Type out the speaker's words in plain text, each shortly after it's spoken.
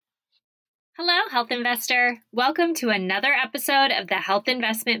Hello, Health Investor. Welcome to another episode of the Health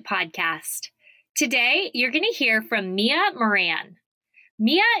Investment Podcast. Today, you're going to hear from Moran.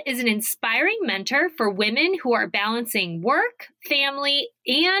 Mia is an inspiring mentor for women who are balancing work, family,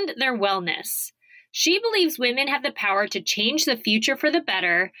 and their wellness. She believes women have the power to change the future for the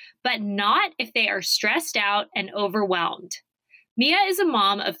better, but not if they are stressed out and overwhelmed. Mia is a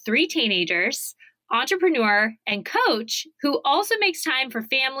mom of 3 teenagers, entrepreneur, and coach who also makes time for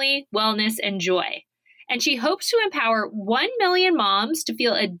family, wellness, and joy. And she hopes to empower 1 million moms to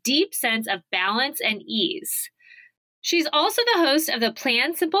feel a deep sense of balance and ease. She's also the host of the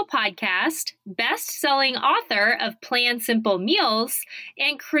Plan Simple podcast, best-selling author of Plan Simple Meals,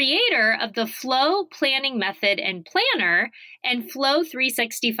 and creator of the Flow Planning Method and Planner and Flow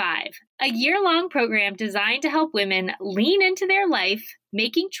 365, a year-long program designed to help women lean into their life,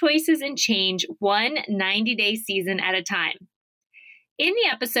 making choices and change one 90-day season at a time. In the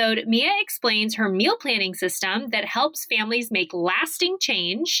episode, Mia explains her meal planning system that helps families make lasting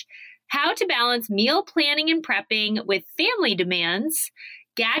change, how to balance meal planning and prepping with family demands,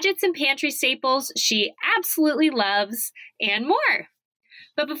 gadgets and pantry staples she absolutely loves, and more.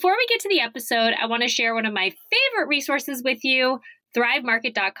 But before we get to the episode, I want to share one of my favorite resources with you,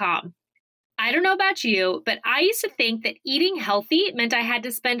 thrivemarket.com. I don't know about you, but I used to think that eating healthy meant I had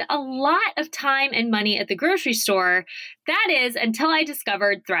to spend a lot of time and money at the grocery store. That is, until I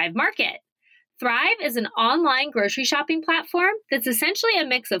discovered Thrive Market. Thrive is an online grocery shopping platform that's essentially a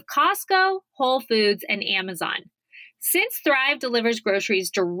mix of Costco, Whole Foods, and Amazon. Since Thrive delivers groceries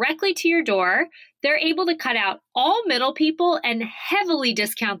directly to your door, they're able to cut out all middle people and heavily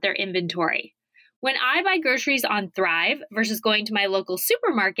discount their inventory. When I buy groceries on Thrive versus going to my local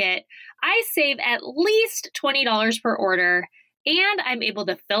supermarket, I save at least $20 per order, and I'm able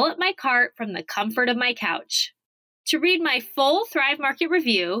to fill up my cart from the comfort of my couch. To read my full Thrive Market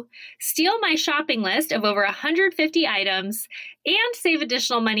review, steal my shopping list of over 150 items, and save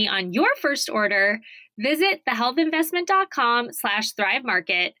additional money on your first order, visit thehealthinvestment.com/Thrive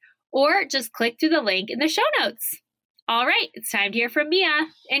Market or just click through the link in the show notes. All right, it's time to hear from Mia.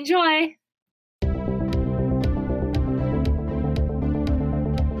 Enjoy.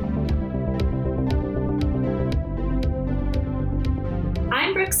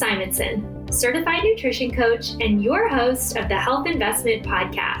 I'm Brooke Simonson, certified nutrition coach and your host of the Health Investment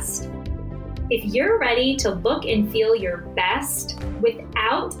Podcast. If you're ready to look and feel your best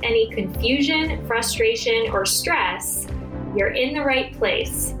without any confusion, frustration, or stress, you're in the right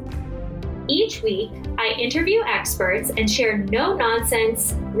place. Each week, I interview experts and share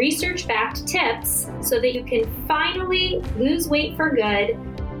no-nonsense, research-backed tips so that you can finally lose weight for good,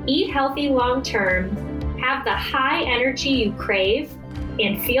 eat healthy long-term, have the high energy you crave,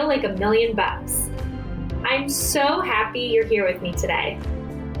 and feel like $1 million. I'm so happy you're here with me today.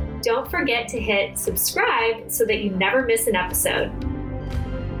 Don't forget to hit subscribe so that you never miss an episode.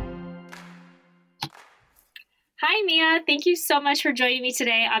 Hi, Mia. Thank you so much for joining me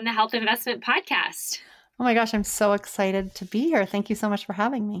today on the Health Investment Podcast. Oh my gosh, I'm so excited to be here. Thank you so much for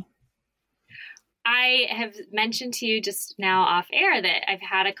having me. I have mentioned to you just now off air that I've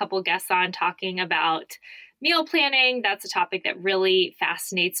had a couple guests on talking about meal planning. That's a topic that really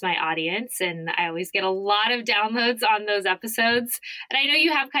fascinates my audience, and I always get a lot of downloads on those episodes. And I know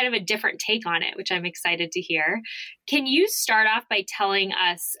you have kind of a different take on it, which I'm excited to hear. Can you start off by telling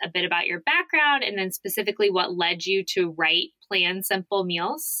us a bit about your background and then specifically what led you to write Plan Simple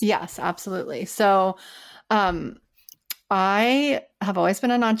Meals? Yes, absolutely. So I have always been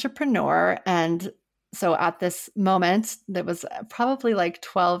an entrepreneur, and so at this moment, that was probably like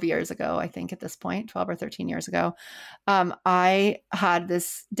 12 years ago, I think at this point, 12 or 13 years ago, I had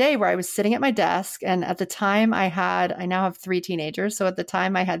this day where I was sitting at my desk. And at the time I now have 3 teenagers. So at the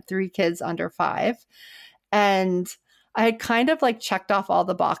time I had 3 kids under 5. And I had kind of like checked off all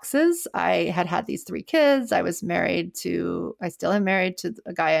the boxes. I had these 3 kids. I still am married to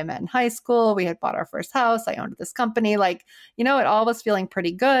a guy I met in high school. We had bought our first house. I owned this company. It all was feeling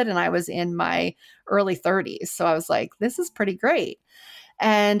pretty good. And I was in my early 30s. So I was like, this is pretty great.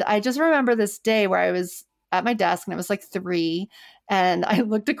 And I just remember this day where I was at my desk and it was like 3. And I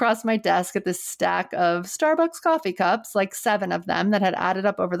looked across my desk at this stack of Starbucks coffee cups, like 7 of them that had added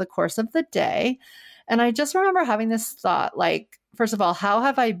up over the course of the day. And I just remember having this thought, like, first of all, how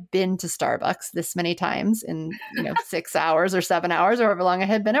have I been to Starbucks this many times in 6 hours or 7 hours or however long I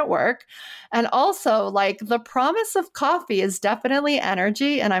had been at work? And also, like, the promise of coffee is definitely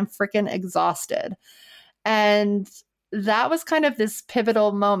energy and I'm freaking exhausted. And that was kind of this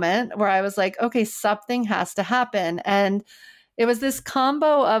pivotal moment where I was like, okay, something has to happen. And it was this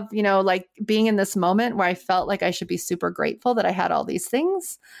combo of, like being in this moment where I felt like I should be super grateful that I had all these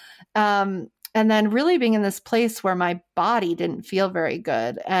things. And then really being in this place where my body didn't feel very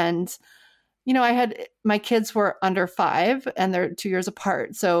good. And, my kids were under 5 and they're 2 years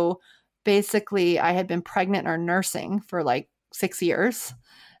apart. So basically I had been pregnant or nursing for like 6 years.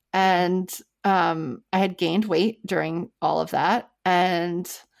 And I had gained weight during all of that. And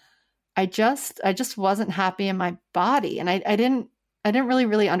I just wasn't happy in my body. And I didn't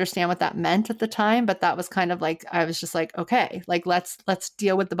really understand what that meant at the time, but that was kind of like, I was just like, okay, like let's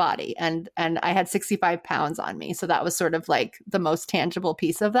deal with the body. And I had 65 pounds on me. So that was sort of like the most tangible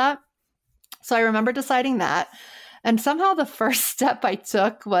piece of that. So I remember deciding that. And somehow the first step I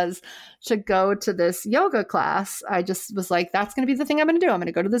took was to go to this yoga class. I just was like, that's going to be the thing I'm going to do. I'm going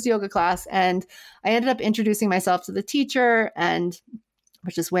to go to this yoga class. And I ended up introducing myself to the teacher, and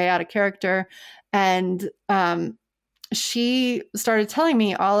which is way out of character. And she started telling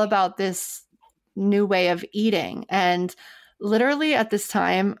me all about this new way of eating. And literally at this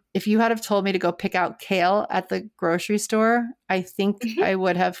time, if you had have told me to go pick out kale at the grocery store, I think I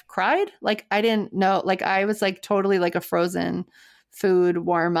would have cried. Like I didn't know, like I was like totally like a frozen food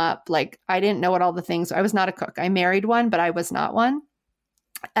warm up. Like I didn't know what all the things, I was not a cook. I married one, but I was not one.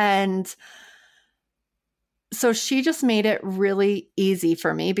 And so she just made it really easy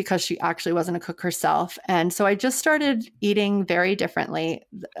for me because she actually wasn't a cook herself. And so I just started eating very differently.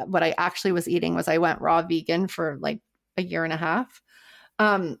 What I actually was eating was I went raw vegan for like a year and a half.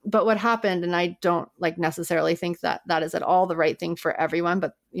 But what happened, and I don't like necessarily think that that is at all the right thing for everyone,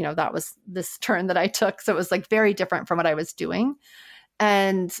 but that was this turn that I took. So it was like very different from what I was doing.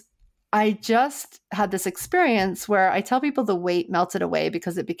 And I just had this experience where I tell people the weight melted away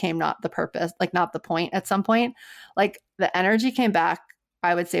because it became not the purpose, like not the point at some point. Like the energy came back,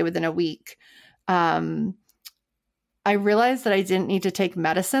 I would say within a week. I realized that I didn't need to take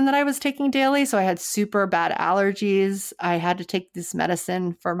medicine that I was taking daily. So I had super bad allergies. I had to take this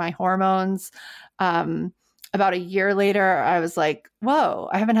medicine for my hormones. About a year later, I was like, whoa,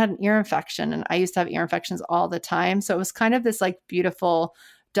 I haven't had an ear infection. And I used to have ear infections all the time. So it was kind of this like beautiful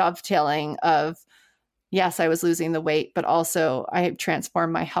dovetailing of, yes, I was losing the weight, but also I had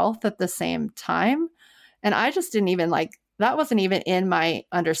transformed my health at the same time. And I just didn't even like, that wasn't even in my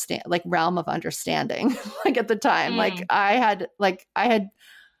realm of understanding like at the time. I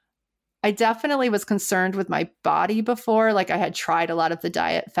definitely was concerned with my body before. Like I had tried a lot of the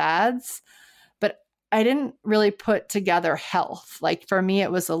diet fads, but I didn't really put together health. Like for me,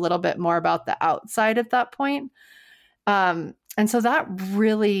 it was a little bit more about the outside at that point. And so that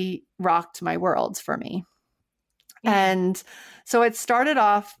really rocked my world for me. Yeah. And so it started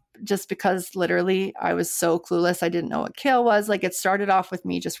off just because literally I was so clueless. I didn't know what kale was. Like it started off with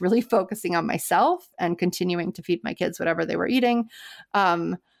me just really focusing on myself and continuing to feed my kids whatever they were eating.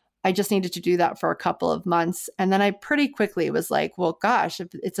 I just needed to do that for a couple of months. And then I pretty quickly was like, well, gosh, if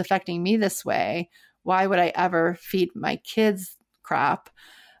it's affecting me this way, why would I ever feed my kids crap?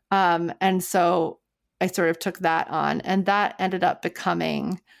 And so I sort of took that on, and that ended up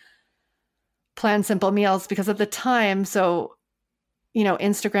becoming Plan Simple Meals because at the time, so,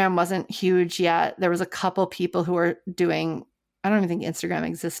 Instagram wasn't huge yet. There was a couple people who were doing, I don't even think Instagram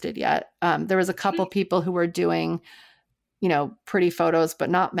existed yet. There was a couple people who were doing, pretty photos, but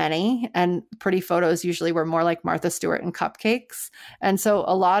not many. And pretty photos usually were more like Martha Stewart and cupcakes. And so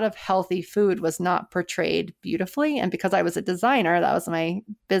a lot of healthy food was not portrayed beautifully. And because I was a designer, that was my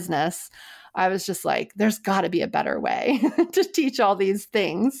business, I was just like, there's got to be a better way to teach all these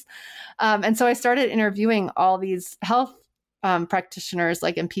things. And so I started interviewing all these health practitioners,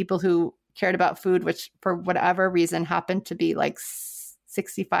 and people who cared about food, which for whatever reason happened to be like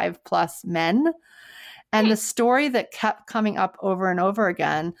 65 plus men. And the story that kept coming up over and over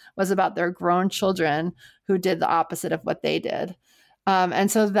again was about their grown children who did the opposite of what they did. And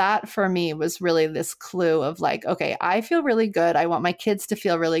so that for me was really this clue of like, okay, I feel really good. I want my kids to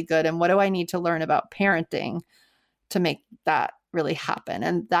feel really good. And what do I need to learn about parenting to make that really happen?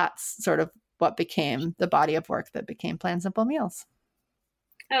 And that's sort of what became the body of work that became Plan Simple Meals.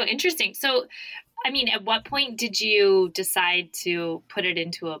 Oh, interesting. So, at what point did you decide to put it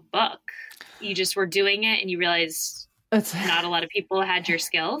into a book? You just were doing it and you realized not a lot of people had your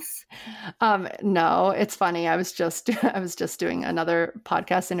skills? No, it's funny. I was just doing another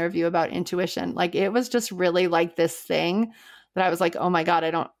podcast interview about intuition. Like it was just really like this thing that I was like, oh my God,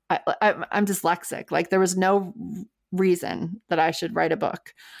 I'm dyslexic. Like there was no reason that I should write a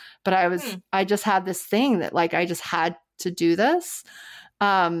book, but I just had this thing that like, I just had to do this.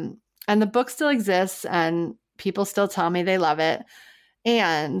 And the book still exists and people still tell me they love it.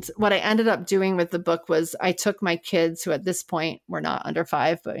 And what I ended up doing with the book was I took my kids, who at this point were not under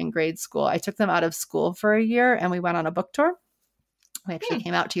 5, but in grade school, I took them out of school for a year and we went on a book tour. We actually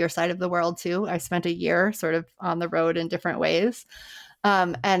came out to your side of the world too. I spent a year sort of on the road in different ways.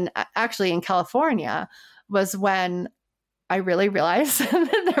 And actually in California was when I really realized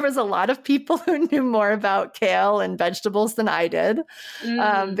that there was a lot of people who knew more about kale and vegetables than I did,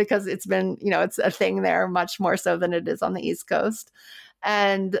 because it's been, it's a thing there much more so than it is on the East Coast.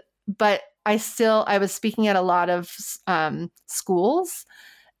 But I was speaking at a lot of schools,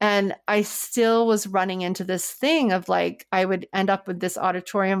 and I still was running into this thing of like, I would end up with this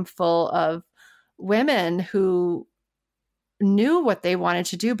auditorium full of women who knew what they wanted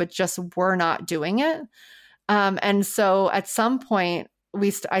to do, but just were not doing it. And so at some point,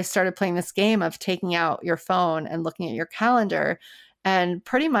 I started playing this game of taking out your phone and looking at your calendar. And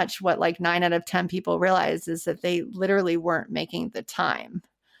pretty much what like 9 out of 10 people realized is that they literally weren't making the time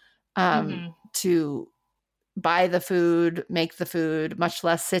to buy the food, make the food, much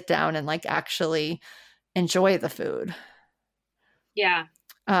less sit down and like actually enjoy the food. Yeah.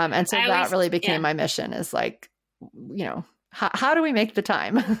 And so that really became my mission, is like, how do we make the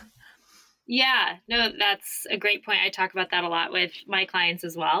time? Yeah, no, that's a great point. I talk about that a lot with my clients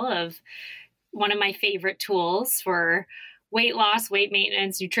as well. Of one of my favorite tools for weight loss, weight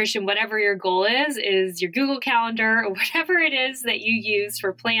maintenance, nutrition, whatever your goal is your Google Calendar or whatever it is that you use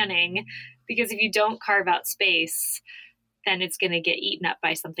for planning. Because if you don't carve out space, then it's going to get eaten up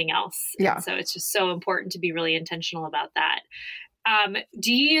by something else. Yeah. And so it's just so important to be really intentional about that.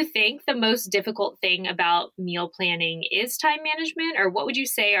 Do you think the most difficult thing about meal planning is time management, or what would you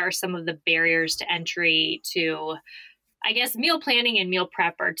say are some of the barriers to entry to, I guess, meal planning and meal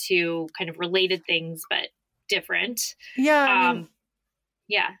prep are two kind of related things, but different? Yeah.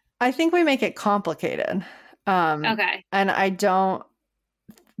 Yeah. I think we make it complicated. Okay. And I don't,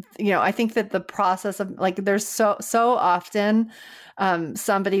 I think that the process of like, there's so often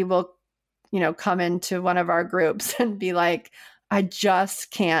somebody will, come into one of our groups and be like, I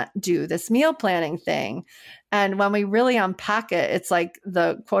just can't do this meal planning thing. And when we really unpack it, it's like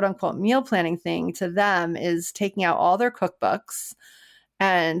the quote unquote meal planning thing to them is taking out all their cookbooks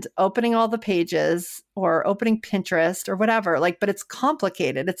and opening all the pages or opening Pinterest or whatever. Like, but it's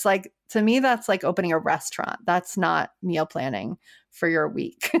complicated. It's like, to me, that's like opening a restaurant. That's not meal planning for your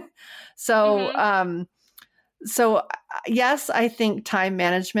week. So yes, I think time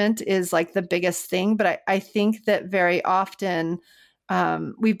management is like the biggest thing, but I think that very often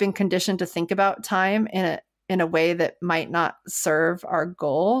we've been conditioned to think about time in a way that might not serve our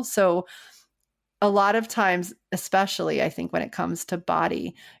goal. So a lot of times, especially I think when it comes to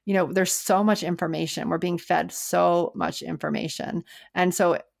body, there's so much information. We're being fed so much information. And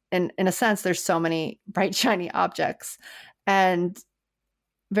so in a sense, there's so many bright, shiny objects. And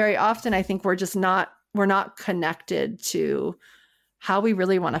very often I think we're not connected to how we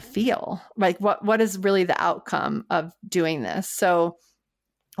really want to feel. Like what is really the outcome of doing this? So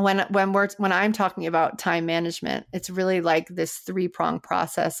when I'm talking about time management, it's really like this 3-pronged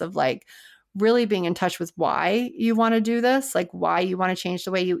process of like really being in touch with why you want to do this, like why you want to change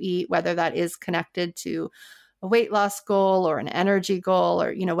the way you eat, whether that is connected to a weight loss goal or an energy goal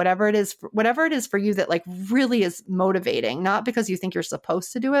or, whatever it is for you that like really is motivating, not because you think you're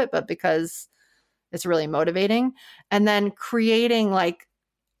supposed to do it, but because it's really motivating. And then creating like,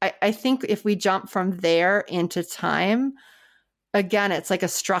 I think if we jump from there into time, again, it's like a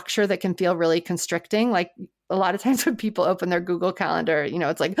structure that can feel really constricting. Like a lot of times when people open their Google Calendar,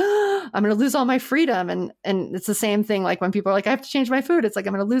 it's like, oh, I'm going to lose all my freedom. And it's the same thing. Like when people are like, I have to change my food, it's like,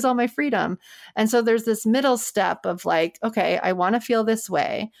 I'm going to lose all my freedom. And so there's this middle step of like, okay, I want to feel this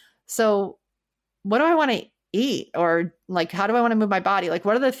way. So what do I want to eat? Or like, how do I want to move my body? Like,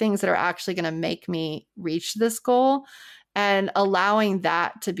 what are the things that are actually going to make me reach this goal? And allowing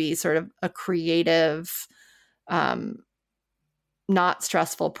that to be sort of a creative, not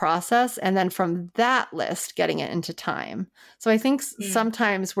stressful process. And then from that list, getting it into time. So I think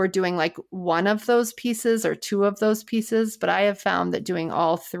sometimes we're doing like one of those pieces or 2 of those pieces, but I have found that doing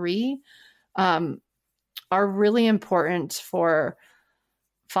all 3 are really important for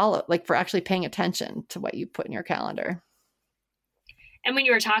actually paying attention to what you put in your calendar. And when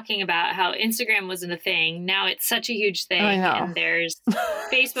you were talking about how Instagram wasn't a thing, now it's such a huge thing. And there's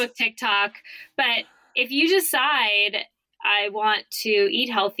Facebook, TikTok. But if you decide I want to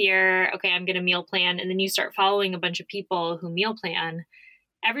eat healthier, okay, I'm going to meal plan. And then you start following a bunch of people who meal plan.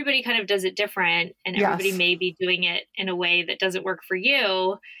 Everybody kind of does it different. And everybody may be doing it in a way that doesn't work for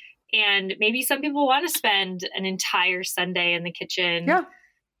you. And maybe some people want to spend an entire Sunday in the kitchen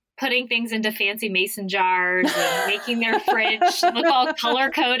putting things into fancy mason jars and making their fridge look all color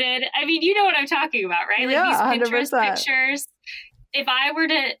coded. I mean, you know what I'm talking about, right? Like these 100%. Pinterest pictures. If I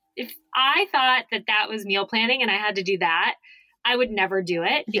thought that was meal planning and I had to do that, I would never do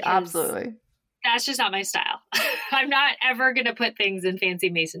it because absolutely. That's just not my style. I'm not ever going to put things in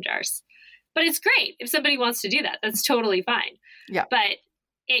fancy mason jars. But it's great if somebody wants to do that. That's totally fine. Yeah. But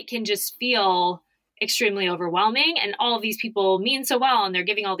it can just feel extremely overwhelming, and all of these people mean so well and they're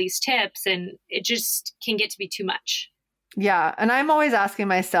giving all these tips, and it just can get to be too much. Yeah. And I'm always asking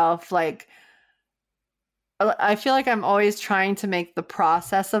myself, like, I feel like I'm always trying to make the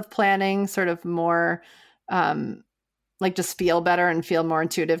process of planning sort of more like just feel better and feel more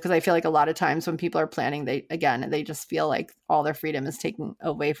intuitive, because I feel like a lot of times when people are planning, they just feel like all their freedom is taken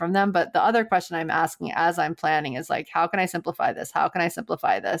away from them. But the other question I'm asking as I'm planning is like, how can I simplify this? How can I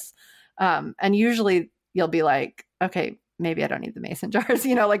simplify this? And usually you'll be like, okay, maybe I don't need the mason jars,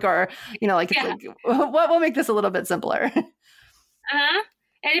 like what will make this a little bit simpler? Uh-huh.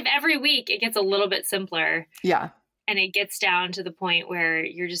 And if every week it gets a little bit simpler. Yeah. And it gets down to the point where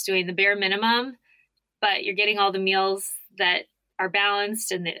you're just doing the bare minimum, but you're getting all the meals that are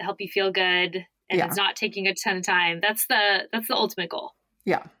balanced and that help you feel good, and it's not taking a ton of time. That's the ultimate goal.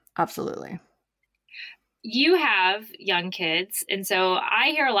 Yeah, absolutely. You have young kids, and so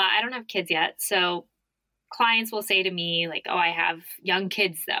I hear a lot. I don't have kids yet, so clients will say to me like, "Oh, I have young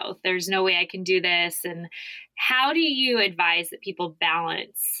kids though. There's no way I can do this." And how do you advise that people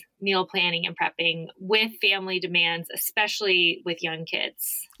balance meal planning and prepping with family demands, especially with young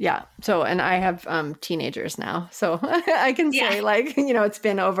kids? Yeah. So, and I have teenagers now, so I can say like, it's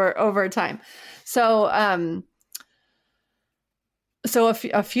been over time. So,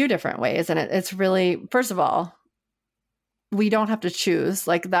 a few different ways, and it's really, first of all, we don't have to choose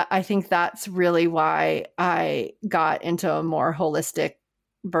like that. I think that's really why I got into a more holistic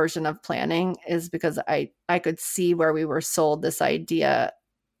version of planning, is because I could see where we were sold this idea,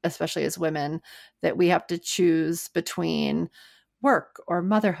 especially as women, that we have to choose between work or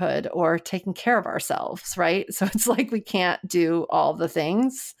motherhood or taking care of ourselves, right? So it's like we can't do all the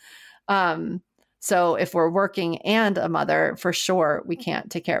things. So if we're working and a mother, for sure, we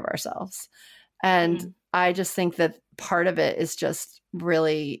can't take care of ourselves. And I just think that part of it is just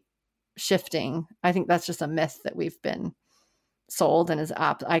really shifting. I think that's just a myth that we've been sold, and is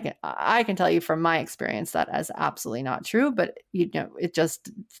I can tell you from my experience that is absolutely not true, but it just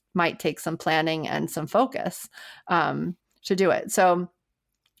might take some planning and some focus to do it. So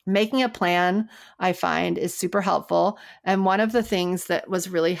making a plan, I find, is super helpful. And one of the things that was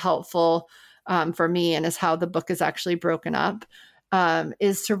really helpful for me, and is how the book is actually broken up,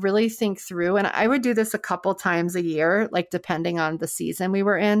 is to really think through. And I would do this a couple times a year, like depending on the season we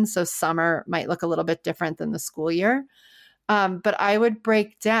were in. So summer might look a little bit different than the school year. But I would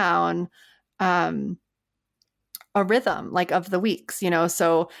break down a rhythm like of the weeks,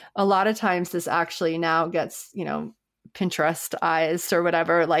 so a lot of times this actually now gets, Pinterest-ized or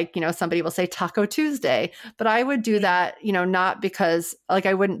whatever, like, somebody will say Taco Tuesday, but I would do that, not because like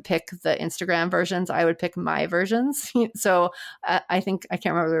I wouldn't pick the Instagram versions, I would pick my versions. So I think, I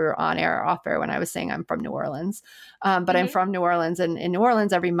can't remember if we were on air or off air when I was saying I'm from New Orleans, but I'm from New Orleans, and in New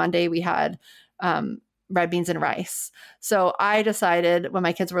Orleans, every Monday we had red beans and rice. So I decided when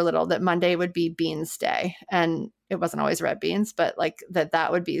my kids were little that Monday would be beans day, and it wasn't always red beans, but like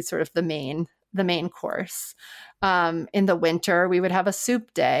that would be sort of the main course. In the winter, we would have a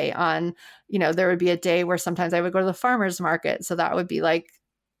soup day on, there would be a day where sometimes I would go to the farmer's market. So that would be like,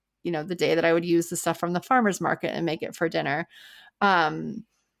 the day that I would use the stuff from the farmer's market and make it for dinner.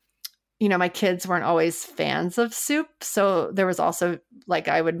 My kids weren't always fans of soup. So there was also like,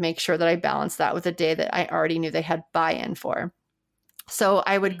 I would make sure that I balanced that with a day that I already knew they had buy-in for. So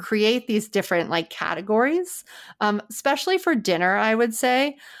I would create these different like categories, especially for dinner, I would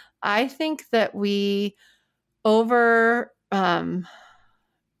say. I think that we over sensationalize,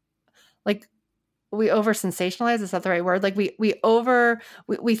 is that the right word? Like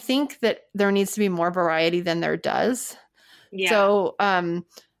we think that there needs to be more variety than there does. Yeah. So,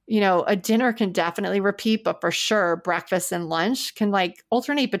 a dinner can definitely repeat, but for sure breakfast and lunch can like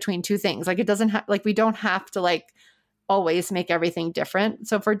alternate between two things. Like it doesn't have, like, we don't have to like always make everything different.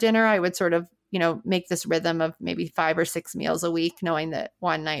 So for dinner, I would sort of, make this rhythm of maybe 5 or 6 meals a week, knowing that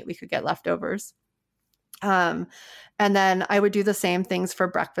one night we could get leftovers. And then I would do the same things for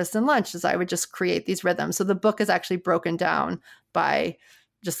breakfast and lunch, as I would just create these rhythms. So the book is actually broken down by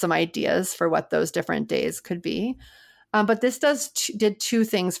just some ideas for what those different days could be. But this did two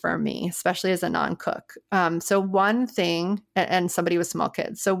things for me, especially as a non-cook. So one thing, and somebody with small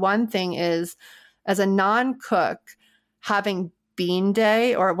kids. So one thing is, as a non-cook, having bean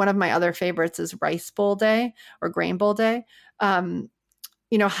day, or one of my other favorites is rice bowl day or grain bowl day.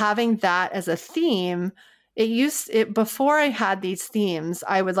 Having that as a theme, before I had these themes,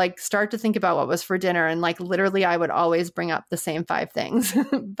 I would like start to think about what was for dinner, and like literally I would always bring up the same 5 things.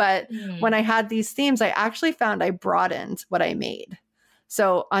 But when I had these themes, I actually found I broadened what I made.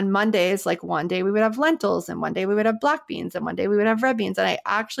 So on Mondays, like one day we would have lentils, and one day we would have black beans, and one day we would have red beans. And I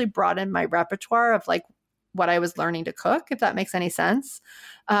actually broadened my repertoire of like what I was learning to cook, if that makes any sense.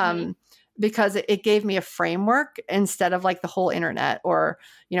 Because it gave me a framework instead of like the whole internet or,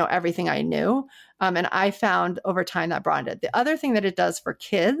 everything I knew. And I found over time that broadened it. The other thing that it does for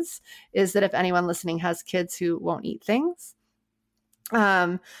kids is that if anyone listening has kids who won't eat things,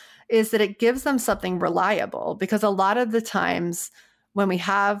 is that it gives them something reliable, because a lot of the times when we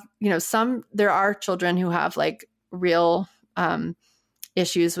have, there are children who have like real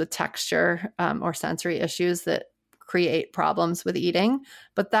issues with texture or sensory issues that create problems with eating,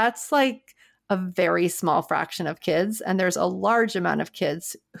 but that's like a very small fraction of kids. And there's a large amount of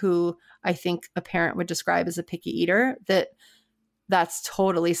kids who I think a parent would describe as a picky eater that's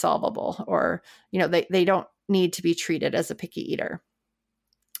totally solvable, or, they don't need to be treated as a picky eater.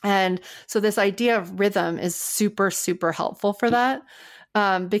 And so this idea of rhythm is super, super helpful for that.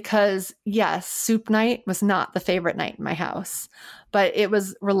 Because yes, soup night was not the favorite night in my house, but it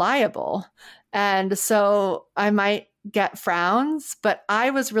was reliable. And so I might get frowns, but I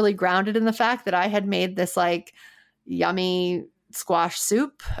was really grounded in the fact that I had made this like yummy squash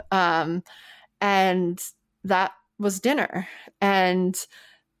soup. And that was dinner. And,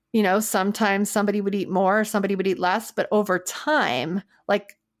 sometimes somebody would eat more, somebody would eat less, but over time,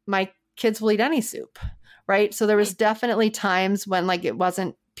 like my kids will eat any soup. Right. So there was definitely times when like it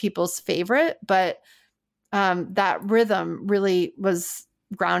wasn't people's favorite, but that rhythm really was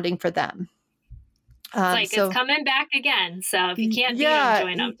grounding for them. It's coming back again. So if you can't beat them,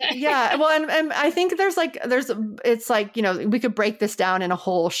 join them. Yeah. Well, and I think it's like, we could break this down in a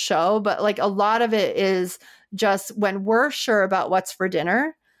whole show, but like a lot of it is just when we're sure about what's for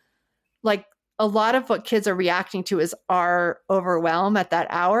dinner, like a lot of what kids are reacting to is our overwhelm at that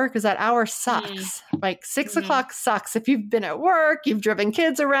hour, because that hour sucks. Like 6 o'clock sucks. If you've been at work, you've driven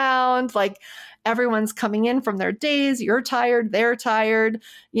kids around, like everyone's coming in from their days, you're tired, they're tired,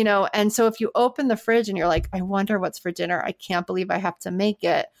 and so if you open the fridge and you're like, I wonder what's for dinner, I can't believe I have to make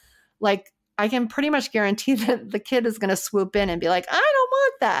it. Like I can pretty much guarantee that the kid is going to swoop in and be like, I don't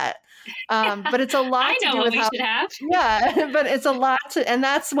want that. But it's a lot to do with how, yeah, but it's a lot and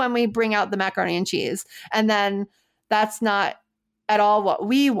that's when we bring out the macaroni and cheese. And then that's not at all what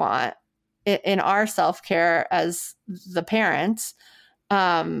we want in our self-care as the parents.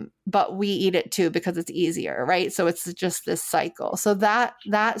 But we eat it too because it's easier, right? So it's just this cycle. So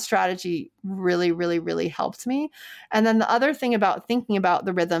that strategy really, really, really helped me. And then the other thing about thinking about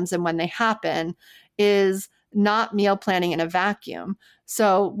the rhythms and when they happen is not meal planning in a vacuum.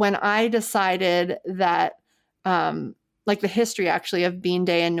 So when I decided that, like the history actually of Bean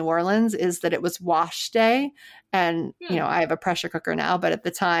Day in New Orleans is that it was wash day. And, I have a pressure cooker now, but at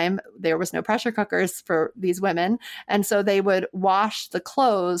the time there was no pressure cookers for these women. And so they would wash the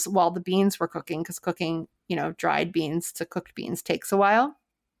clothes while the beans were cooking, because cooking, dried beans to cooked beans takes a while.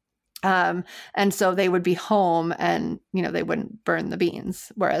 And so they would be home and, they wouldn't burn the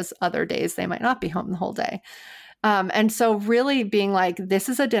beans, whereas other days they might not be home the whole day. And so really being like, this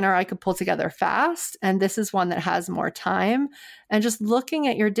is a dinner I could pull together fast, and this is one that has more time, and just looking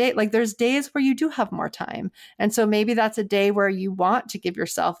at your day, like there's days where you do have more time. And so maybe that's a day where you want to give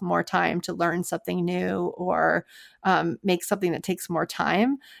yourself more time to learn something new or make something that takes more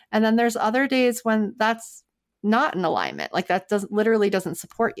time. And then there's other days when that's not in alignment, like that literally doesn't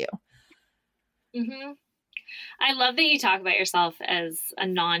support you. Mm-hmm. I love that you talk about yourself as a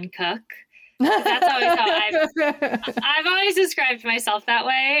non-cook. That's always how I've always described myself that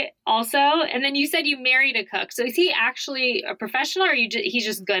way also. And then you said you married a cook. So is he actually a professional, or he's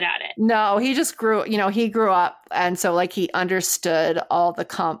just good at it? No, he just he grew up. And so like he understood all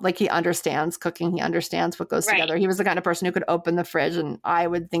the like he understands cooking. He understands what goes together. He was the kind of person who could open the fridge and I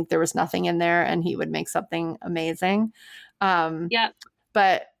would think there was nothing in there and he would make something amazing. Yeah.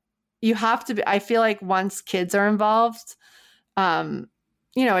 But you have to I feel like once kids are involved,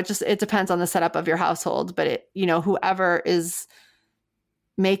 it depends on the setup of your household, but whoever is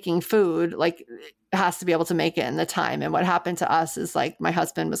making food, like has to be able to make it in the time. And what happened to us is like my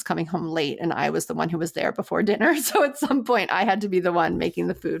husband was coming home late and I was the one who was there before dinner. So at some point I had to be the one making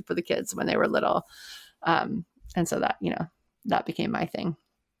the food for the kids when they were little. And so that became my thing.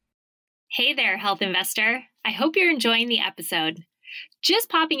 Hey there, health investor. I hope you're enjoying the episode. Just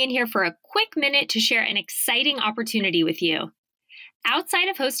popping in here for a quick minute to share an exciting opportunity with you. Outside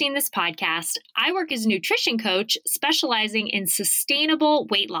of hosting this podcast, I work as a nutrition coach specializing in sustainable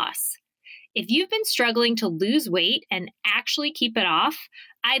weight loss. If you've been struggling to lose weight and actually keep it off,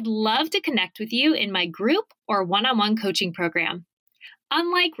 I'd love to connect with you in my group or one-on-one coaching program.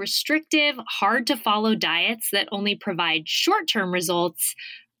 Unlike restrictive, hard-to-follow diets that only provide short-term results,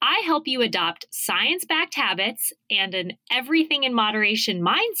 I help you adopt science-backed habits and an everything in moderation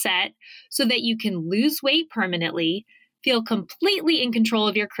mindset so that you can lose weight permanently, feel completely in control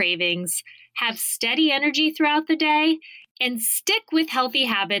of your cravings, have steady energy throughout the day, and stick with healthy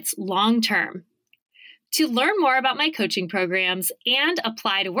habits long-term. To learn more about my coaching programs and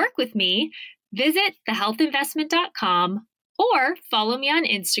apply to work with me, visit thehealthinvestment.com or follow me on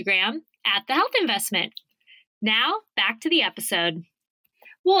Instagram at thehealthinvestment. Now, back to the episode.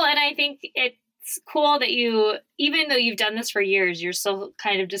 Well, and I think it's cool that you, even though you've done this for years, you're still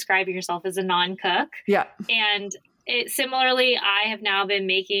kind of describing yourself as a non-cook. Yeah. And similarly, I have now been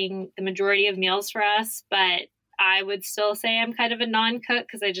making the majority of meals for us, but I would still say I'm kind of a non-cook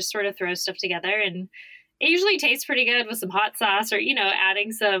because I just sort of throw stuff together, and it usually tastes pretty good with some hot sauce or,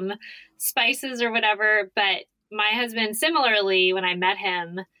 adding some spices or whatever. But my husband, similarly, when I met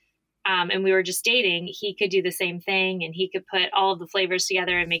him and we were just dating, he could do the same thing, and he could put all of the flavors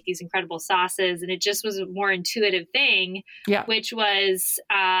together and make these incredible sauces. And it just was a more intuitive thing, which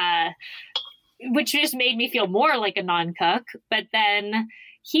just made me feel more like a non-cook. But then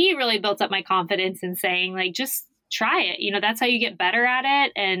he really built up my confidence in saying, like, just try it. That's how you get better at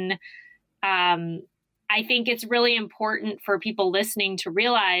it. And I think it's really important for people listening to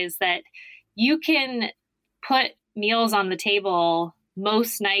realize that you can put meals on the table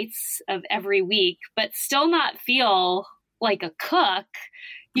most nights of every week, but still not feel like a cook.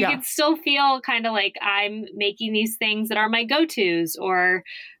 You can still feel kind of like I'm making these things that are my go-tos. Or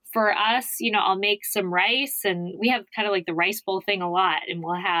for us, I'll make some rice, and we have kind of like the rice bowl thing a lot, and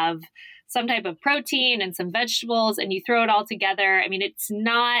we'll have some type of protein and some vegetables, and you throw it all together. I mean, it's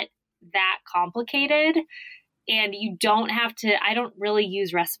not that complicated, and you don't have to, I don't really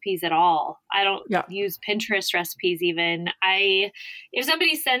use recipes at all. I don't use Pinterest recipes even. If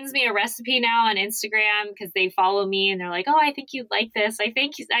somebody sends me a recipe now on Instagram because they follow me and they're like, oh, I think you'd like this, I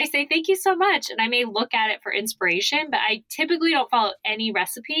say, thank you so much. And I may look at it for inspiration, but I typically don't follow any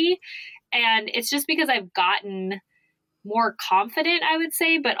recipe. And it's just because I've gotten more confident, I would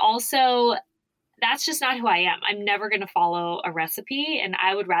say, but also that's just not who I am. I'm never going to follow a recipe, and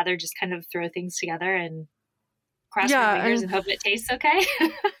I would rather just kind of throw things together and cross my fingers and hope it tastes okay.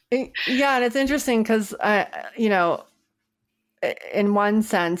 Yeah. And it's interesting because, in one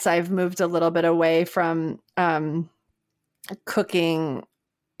sense, I've moved a little bit away from cooking,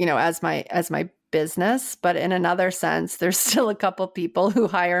 as my business. But in another sense, there's still a couple people who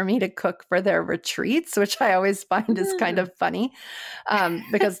hire me to cook for their retreats, which I always find is kind of funny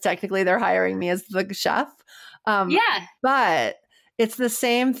because technically they're hiring me as the chef. But it's the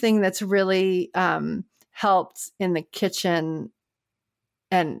same thing that's really helped in the kitchen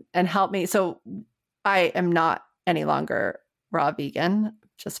and helped me. So I am not any longer raw vegan,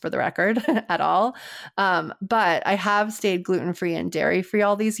 just for the record, at all. But I have stayed gluten-free and dairy-free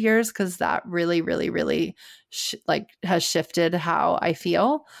all these years because that really, really, really has shifted how I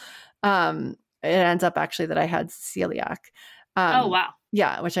feel. It ends up actually that I had celiac. Oh, wow.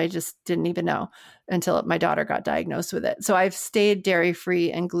 Yeah, which I just didn't even know until my daughter got diagnosed with it. So I've stayed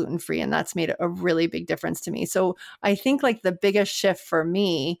dairy-free and gluten-free, and that's made a really big difference to me. So I think like the biggest shift for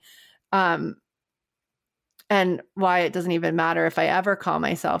me, and why it doesn't even matter if I ever call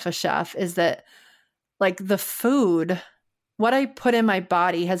myself a chef, is that like the food, what I put in my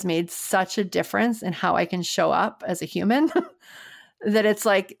body has made such a difference in how I can show up as a human that it's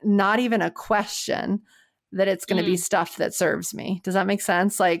like not even a question that it's going to be stuff that serves me. Does that make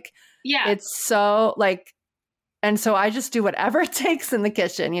sense? Like, it's so like, and so I just do whatever it takes in the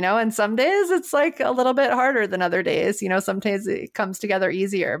kitchen, and some days it's like a little bit harder than other days, some days it comes together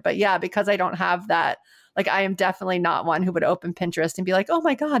easier. But yeah, because I don't have that, like, I am definitely not one who would open Pinterest and be like, oh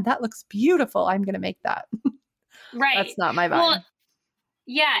my God, that looks beautiful, I'm going to make that. Right. That's not my vibe. Well,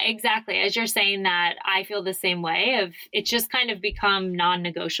 yeah, exactly. As you're saying that, I feel the same way. It's just kind of become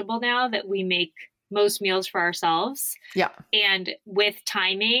non-negotiable now that we make most meals for ourselves. Yeah. And with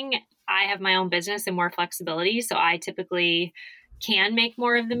timing, I have my own business and more flexibility. So I typically can make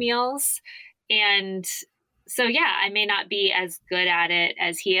more of the meals. And so, yeah, I may not be as good at it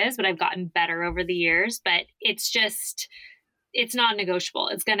as he is, but I've gotten better over the years. But it's not negotiable.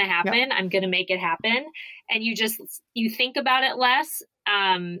 It's going to happen. Yeah. I'm going to make it happen. And you think about it less.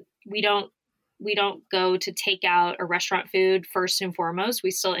 We don't go to take out or restaurant food first and foremost.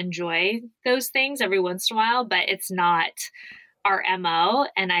 We still enjoy those things every once in a while, but it's not our MO.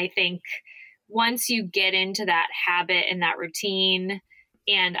 And I think once you get into that habit and that routine,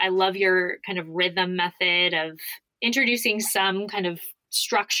 and I love your kind of rhythm method of introducing some kind of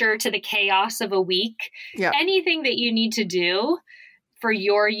structure to the chaos of a week, Yeah. anything that you need to do for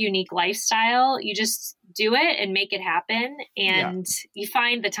your unique lifestyle, you just do it and make it happen, and you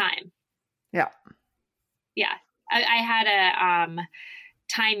find the time. Yeah. Yeah. I had a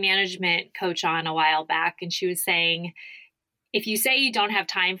time management coach on a while back, and she was saying, if you say you don't have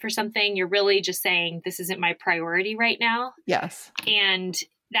time for something, you're really just saying this isn't my priority right now. Yes. And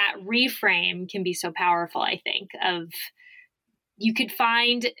that reframe can be so powerful, I think, of you could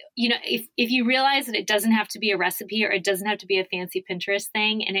find, if you realize that it doesn't have to be a recipe or it doesn't have to be a fancy Pinterest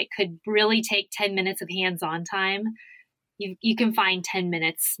thing, and it could really take 10 minutes of hands-on time, you can find 10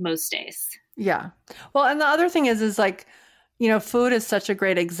 minutes most days. Yeah. Well, and the other thing is like, food is such a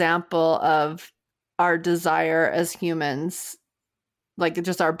great example of our desire as humans, like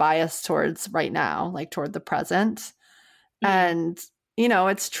just our bias towards right now, like toward the present. Mm-hmm. And,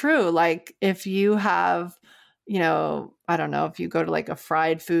 it's true. Like if you have, I don't know, if you go to like a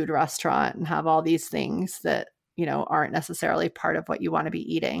fried food restaurant and have all these things that, aren't necessarily part of what you want to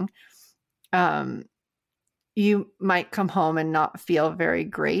be eating, you might come home and not feel very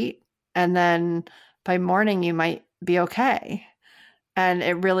great. And then by morning, you might be okay. And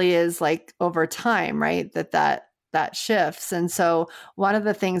it really is like over time, right? That shifts. And so one of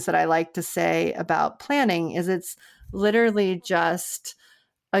the things that I like to say about planning is it's literally just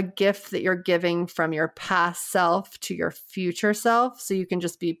a gift that you're giving from your past self to your future self. So you can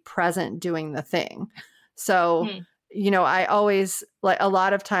just be present doing the thing. So, I always, like, a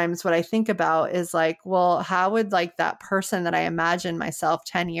lot of times what I think about is like, well, how would like that person that I imagine myself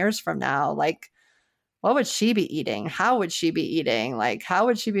 10 years from now, like, what would she be eating? How would she be eating? Like, how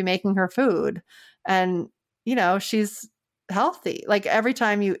would she be making her food? And, she's healthy. Like every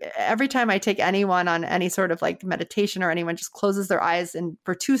time I take anyone on any sort of like meditation, or anyone just closes their eyes and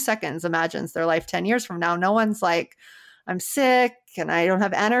for 2 seconds imagines their life 10 years from now, no one's like, I'm sick and I don't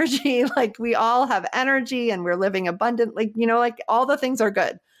have energy. Like we all have energy and we're living abundantly, like all the things are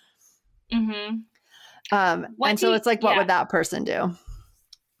good. Mm-hmm. And so it's like, what would that person do?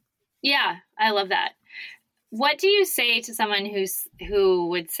 Yeah, I love that. What do you say to someone who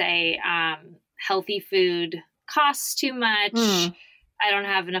would say healthy food costs too much? I don't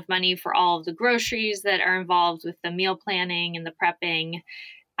have enough money for all of the groceries that are involved with the meal planning and the prepping.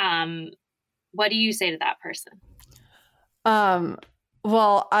 What do you say to that person?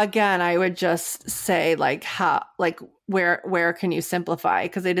 Well, again, I would just say like where can you simplify?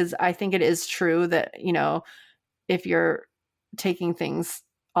 Because I think it is true that, if you're taking things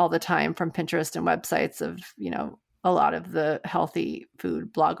all the time from Pinterest and websites of, a lot of the healthy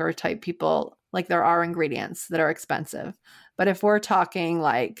food blogger type people, like there are ingredients that are expensive. But if we're talking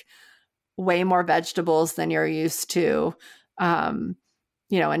like way more vegetables than you're used to, and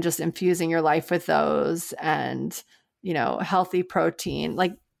just infusing your life with those and, healthy protein,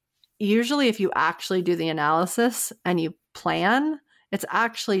 like usually if you actually do the analysis and you plan, it's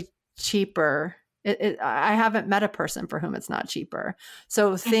actually cheaper. I haven't met a person for whom it's not cheaper.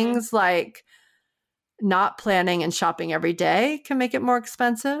 So things like not planning and shopping every day can make it more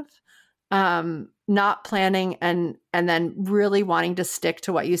expensive. Not planning and then really wanting to stick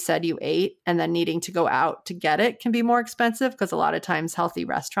to what you said you ate and then needing to go out to get it can be more expensive because a lot of times healthy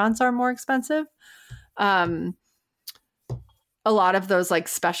restaurants are more expensive. A lot of those like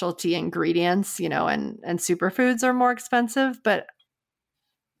specialty ingredients, and superfoods are more expensive, but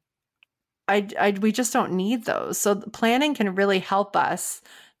we just don't need those. So planning can really help us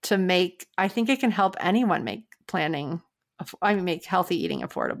to I think it can help anyone make healthy eating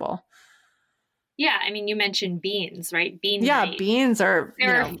affordable. Yeah. I mean, you mentioned beans, right? Beans are,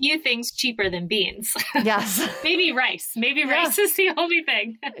 there are a few things cheaper than beans. Yes. Maybe rice. Rice is the only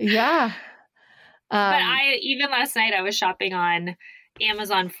thing. Yeah. But even last night I was shopping on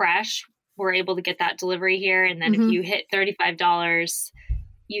Amazon Fresh. We're able to get that delivery here. And then if you hit $35,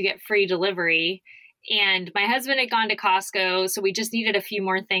 you get free delivery. And my husband had gone to Costco, so we just needed a few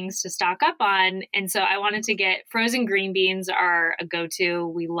more things to stock up on. And so I wanted to get frozen green beans are a go-to.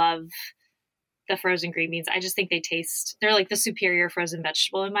 We love the frozen green beans. I just think they're like the superior frozen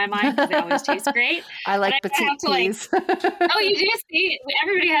vegetable in my mind because they always taste great. I like petite peas. Oh, you do? See,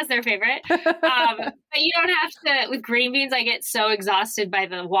 everybody has their favorite. But you don't have to, with green beans, I get so exhausted by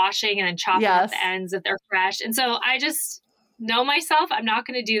the washing and then chopping up the ends if they're fresh. And so I just know myself, I'm not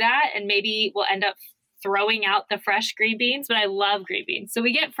going to do that. And maybe we'll end up throwing out the fresh green beans, but I love green beans. So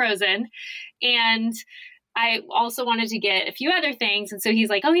we get frozen. And I also wanted to get a few other things. And so he's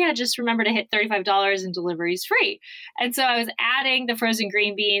like, oh yeah, just remember to hit $35 and delivery's free. And so I was adding the frozen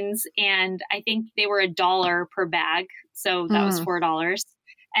green beans, and I think they were $1 per bag. So that was $4.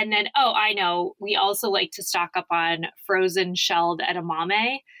 And then, oh, I know, we also like to stock up on frozen shelled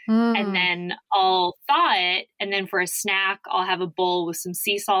edamame. And then I'll thaw it. And then for a snack, I'll have a bowl with some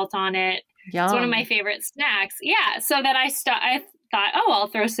sea salt on it. Yum. It's one of my favorite snacks. Yeah. So then I thought, oh, I'll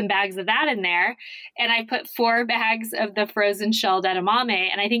throw some bags of that in there. And I put 4 bags of the frozen shelled edamame.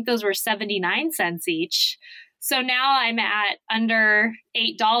 And I think those were 79 cents each. So now I'm at under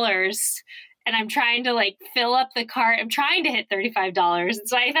 $8. And I'm trying to like fill up the cart. I'm trying to hit $35. And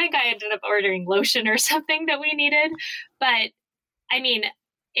so I think I ended up ordering lotion or something that we needed. But I mean,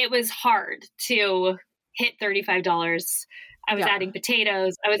 it was hard to hit $35. I was adding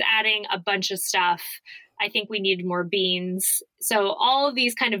potatoes. I was adding a bunch of stuff. I think we needed more beans. So all of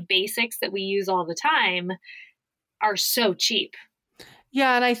these kind of basics that we use all the time are so cheap.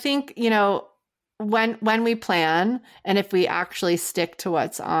 Yeah. And I think, you know, when we plan and if we actually stick to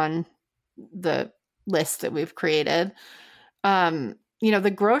what's on the list that we've created, you know,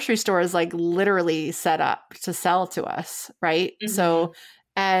 the grocery store is like literally set up to sell to us, right? Mm-hmm. So,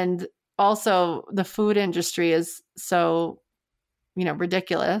 and also the food industry is so, you know,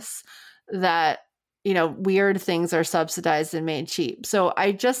 ridiculous that, you know, weird things are subsidized and made cheap. So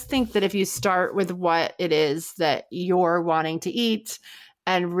I just think that if you start with what it is that you're wanting to eat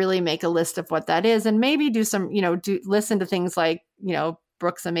and really make a list of what that is, and maybe do some, you know, listen to things like, you know,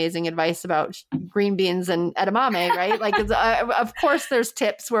 Brooke's amazing advice about green beans and edamame, right? Like, of course there's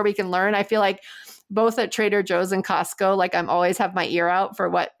tips where we can learn. I feel like both at Trader Joe's and Costco, like I'm always have my ear out for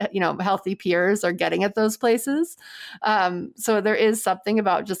what, you know, healthy peers are getting at those places. So there is something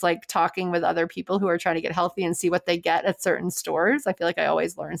about just like talking with other people who are trying to get healthy and see what they get at certain stores. I feel like I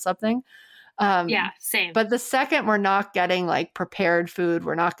always learn something. Yeah, same. But the second we're not getting like prepared food,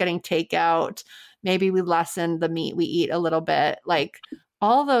 we're not getting takeout, maybe we lessen the meat we eat a little bit, like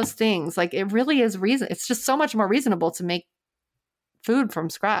all those things, like it really is it's just so much more reasonable to make food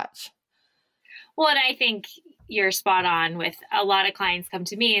from scratch. Well, and I think you're spot on with a lot of clients come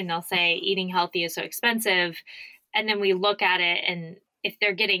to me and they'll say eating healthy is so expensive. And then we look at it, and if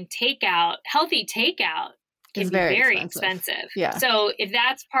they're getting takeout, healthy takeout can be very expensive. Yeah. So if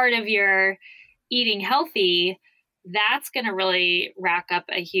that's part of your eating healthy, that's going to really rack up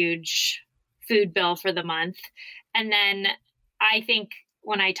a huge food bill for the month. And then I think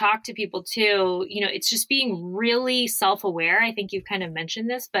when I talk to people too, you know, it's just being really self-aware. I think you've kind of mentioned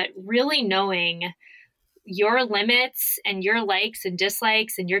this, but really knowing your limits and your likes and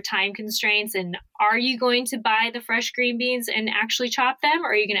dislikes and your time constraints. And are you going to buy the fresh green beans and actually chop them?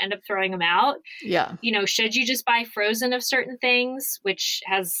 Or are you going to end up throwing them out? Yeah. You know, should you just buy frozen of certain things, which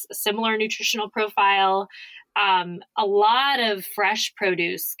has a similar nutritional profile? A lot of fresh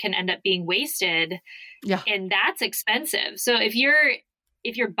produce can end up being wasted. Yeah. And that's expensive. So if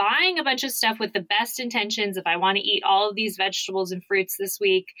you're buying a bunch of stuff with the best intentions, if I want to eat all of these vegetables and fruits this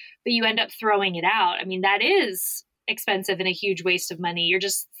week, but you end up throwing it out, I mean, that is expensive and a huge waste of money. You're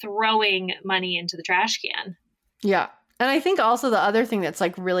just throwing money into the trash can. Yeah. And I think also the other thing that's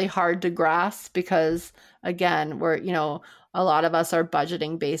like really hard to grasp, because again, we're, you know, a lot of us are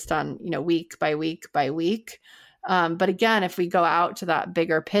budgeting based on, you know, week by week by week. But again, if we go out to that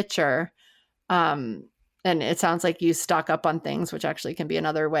bigger picture, and it sounds like you stock up on things, which actually can be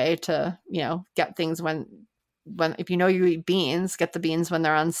another way to, you know, get things when if you know you eat beans, get the beans when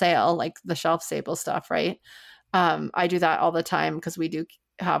they're on sale, like the shelf stable stuff, right? I do that all the time because we do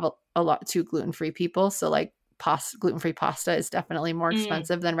have a lot two gluten-free people. So like gluten-free pasta is definitely more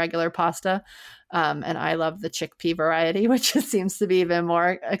expensive than regular pasta. And I love the chickpea variety, which seems to be even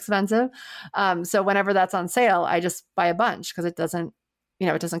more expensive. So whenever that's on sale, I just buy a bunch because it doesn't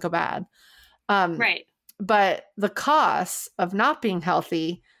go bad. Right. But the cost of not being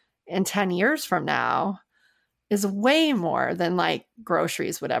healthy in 10 years from now is way more than like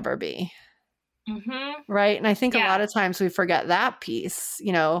groceries would ever be. Mm-hmm. Right. And I think a lot of times we forget that piece,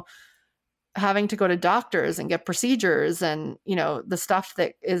 you know, having to go to doctors and get procedures and, you know, the stuff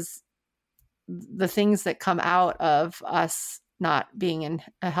that is the things that come out of us not being in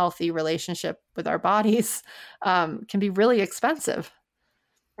a healthy relationship with our bodies can be really expensive.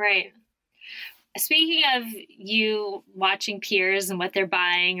 Right. Speaking of you watching peers and what they're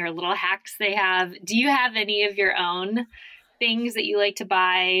buying or little hacks they have, do you have any of your own things that you like to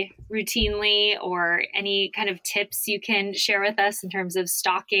buy routinely, or any kind of tips you can share with us in terms of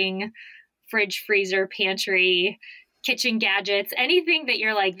stocking fridge, freezer, pantry, kitchen gadgets, anything that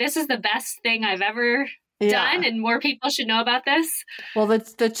you're like, this is the best thing I've ever done and more people should know about this? Well,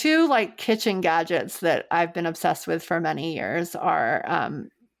 the two like kitchen gadgets that I've been obsessed with for many years are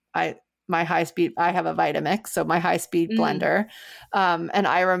my high speed. I have a Vitamix, so my high speed blender. And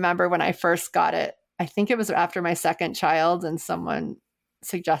I remember when I first got it, I think it was after my second child, and someone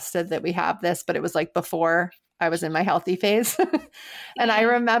suggested that we have this, but it was like before I was in my healthy phase. And I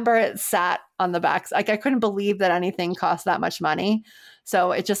remember it sat on the back. Like I couldn't believe that anything cost that much money.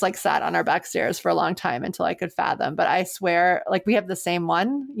 So it just like sat on our back stairs for a long time until I could fathom. But I swear, like we have the same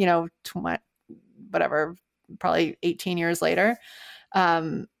one, you know, whatever, probably 18 years later.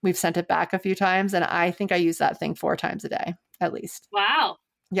 We've sent it back a few times, and I think I use that thing 4 times a day at least. Wow.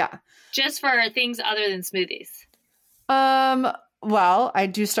 Yeah. Just for things other than smoothies. Well, I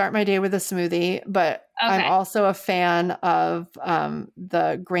do start my day with a smoothie, but I'm also a fan of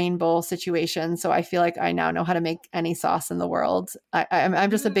the grain bowl situation. So I feel like I now know how to make any sauce in the world.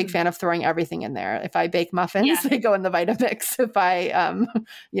 I'm just a big fan of throwing everything in there. If I bake muffins, they go in the Vitamix. If I,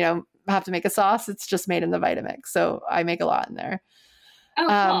 have to make a sauce, it's just made in the Vitamix. So I make a lot in there. Oh,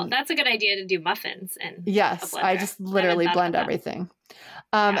 cool. That's a good idea to do muffins. And yes, I just literally blend everything.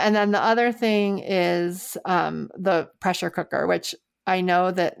 And then the other thing is the pressure cooker, which I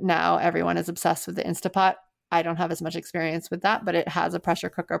know that now everyone is obsessed with the Instapot. I don't have as much experience with that, but it has a pressure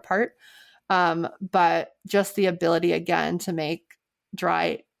cooker part. But just the ability again to make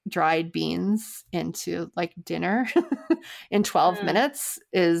dried beans into like dinner in 12 minutes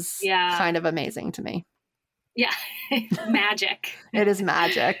is kind of amazing to me. Yeah. Magic. It is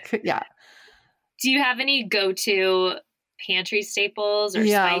magic. Yeah. Do you have any go-to pantry staples or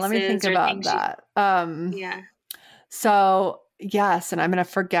spices? Let me think about that. So yes, and I'm going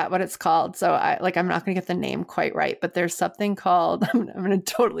to forget what it's called. So I'm not going to get the name quite right, but there's something called, I'm going to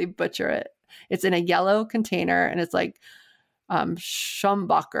totally butcher it. It's in a yellow container and it's like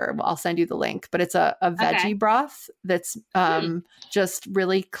Schumbacher. Well, I'll send you the link, but it's a veggie broth that's just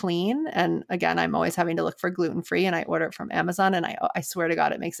really clean. And again, I'm always having to look for gluten-free, and I order it from Amazon, and I swear to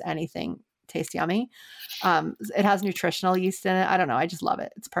God, it makes anything taste yummy. It has nutritional yeast in it. I don't know. I just love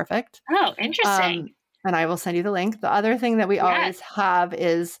it. It's perfect. Oh, interesting. And I will send you the link. The other thing that we always have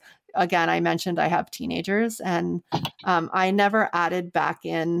is, again, I mentioned I have teenagers, and I never added back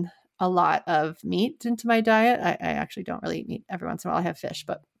in a lot of meat into my diet. I actually don't really eat meat. Every once in a while I have fish,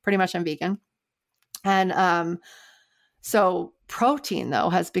 but pretty much I'm vegan. And so protein, though,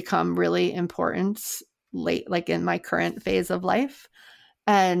 has become really important like in my current phase of life.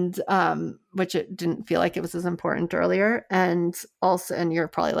 And which it didn't feel like it was as important earlier. And also, and you're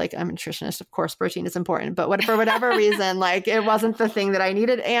probably like, I'm a nutritionist, of course protein is important, but for whatever reason, like it wasn't the thing that I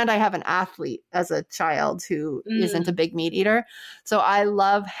needed. And I have an athlete as a child who isn't a big meat eater. So I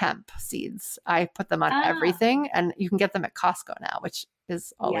love hemp seeds. I put them on everything, and you can get them at Costco now, which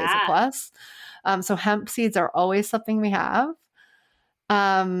is always a plus. So hemp seeds are always something we have.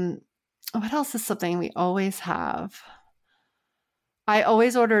 What else is something we always have? I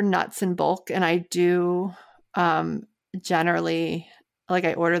always order nuts in bulk, and I do generally, like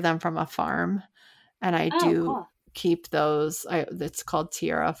I order them from a farm, and I do keep those. It's called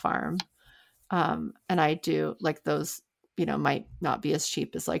Tierra Farm. And I do like those, might not be as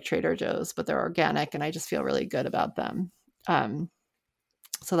cheap as like Trader Joe's, but they're organic, and I just feel really good about them.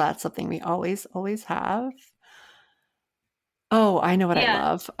 So that's something we always have. Oh, I know what I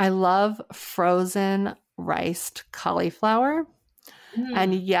love. I love frozen riced cauliflower.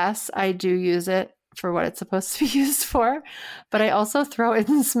 And yes, I do use it for what it's supposed to be used for, but I also throw it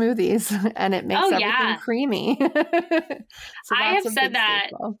in smoothies, and it makes everything creamy. So I have said that.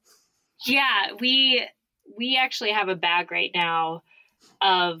 Staple. Yeah, we actually have a bag right now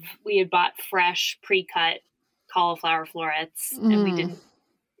we had bought fresh pre-cut cauliflower florets, and we didn't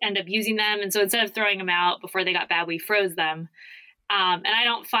end up using them. And so instead of throwing them out before they got bad, we froze them. And I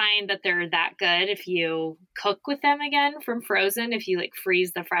don't find that they're that good if you cook with them again from frozen, if you like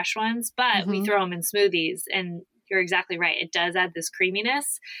freeze the fresh ones, but we throw them in smoothies, and you're exactly right. It does add this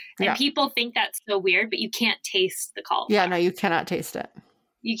creaminess, and people think that's so weird, but you can't taste the cauliflower. Yeah, no, you cannot taste it.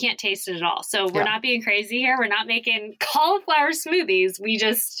 You can't taste it at all. So we're not being crazy here. We're not making cauliflower smoothies. We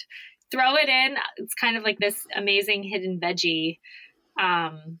just throw it in. It's kind of like this amazing hidden veggie.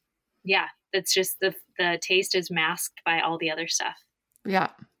 It's just the taste is masked by all the other stuff. Yeah.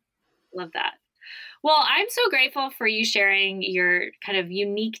 Love that. Well, I'm so grateful for you sharing your kind of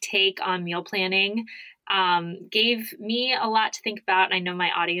unique take on meal planning. Gave me a lot to think about, and I know my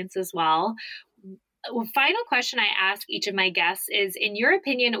audience as well. Final question I ask each of my guests is, in your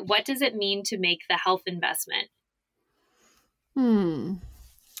opinion, what does it mean to make the health investment?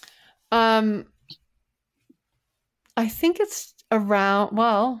 I think it's around,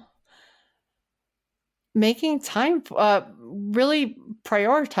 making time, really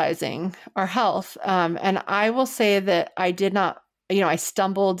prioritizing our health. And I will say that I did not, I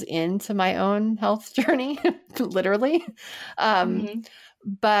stumbled into my own health journey, literally. Mm-hmm.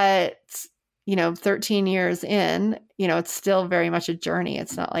 But, 13 years in, it's still very much a journey.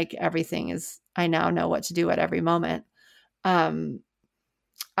 It's not like everything is, I now know what to do at every moment.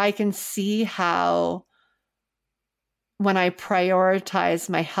 I can see how when I prioritize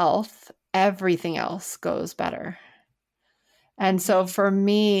my health, everything else goes better. And so for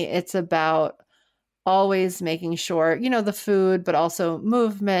me, it's about always making sure, the food, but also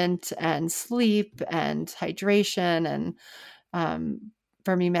movement and sleep and hydration. And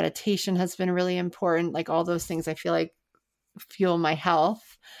for me, meditation has been really important. Like all those things I feel like fuel my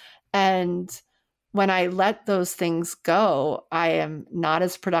health. And when I let those things go, I am not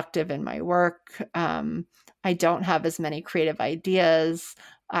as productive in my work. I don't have as many creative ideas.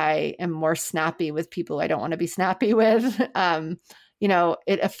 I am more snappy with people I don't want to be snappy with.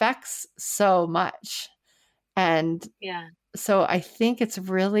 It affects so much. And so I think it's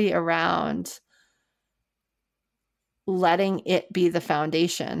really around letting it be the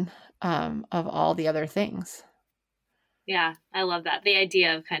foundation of all the other things. Yeah, I love that. The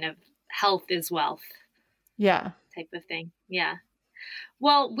idea of kind of health is wealth. Yeah. Type of thing. Yeah.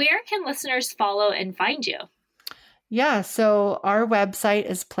 Well, where can listeners follow and find you? Yeah. So our website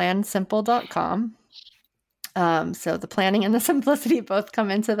is plansimple.com. So the planning and the simplicity both come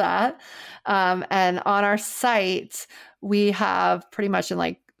into that. And on our site, we have pretty much in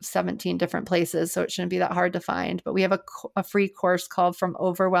like 17 different places, so it shouldn't be that hard to find. But we have a free course called From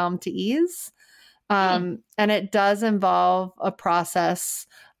Overwhelm to Ease. And it does involve a process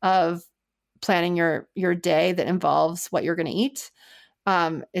of planning your day that involves what you're going to eat.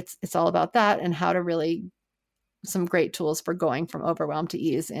 It's all about that and how to really some great tools for going from overwhelm to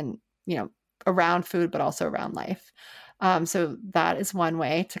ease in, around food, but also around life. So that is one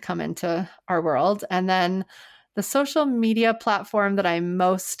way to come into our world. And then the social media platform that I'm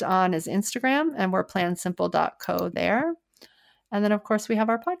most on is Instagram, and we're plansimple.co there. And then, of course, we have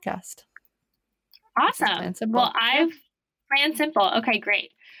our podcast. Awesome. Well, Plan Simple. Okay,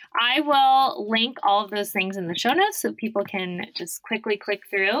 great. I will link all of those things in the show notes so people can just quickly click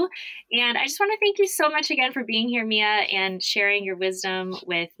through. And I just want to thank you so much again for being here, Mia, and sharing your wisdom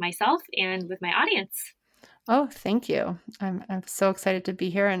with myself and with my audience. Oh, thank you. I'm so excited to be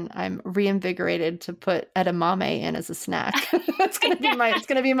here, and I'm reinvigorated to put edamame in as a snack. It's gonna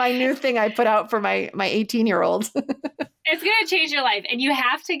be my new thing I put out for my 18-year-old. It's going to change your life. And you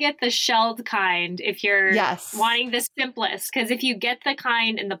have to get the shelled kind if you're wanting the simplest. Because if you get the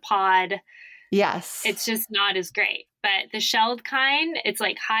kind in the pod, it's just not as great. But the shelled kind, it's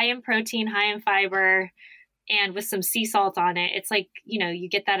like high in protein, high in fiber, and with some sea salt on it. It's like, you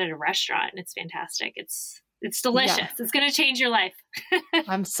get that at a restaurant. It's fantastic. It's delicious. Yeah. It's going to change your life.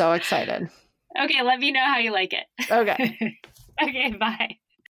 I'm so excited. Okay, let me know how you like it. Okay. Okay, bye.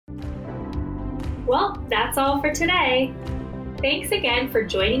 Well, that's all for today. Thanks again for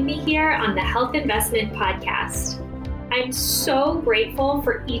joining me here on the Health Investment Podcast. I'm so grateful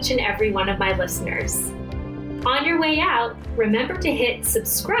for each and every one of my listeners. On your way out, remember to hit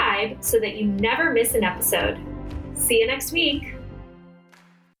subscribe so that you never miss an episode. See you next week.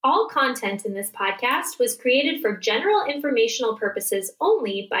 All content in this podcast was created for general informational purposes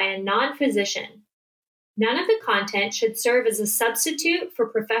only by a non-physician. None of the content should serve as a substitute for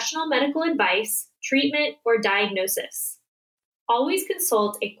professional medical advice, treatment, or diagnosis. Always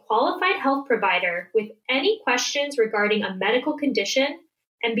consult a qualified health provider with any questions regarding a medical condition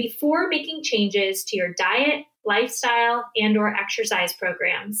and before making changes to your diet, lifestyle, and/or exercise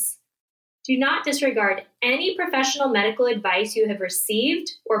programs. Do not disregard any professional medical advice you have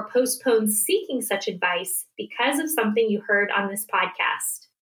received or postpone seeking such advice because of something you heard on this podcast.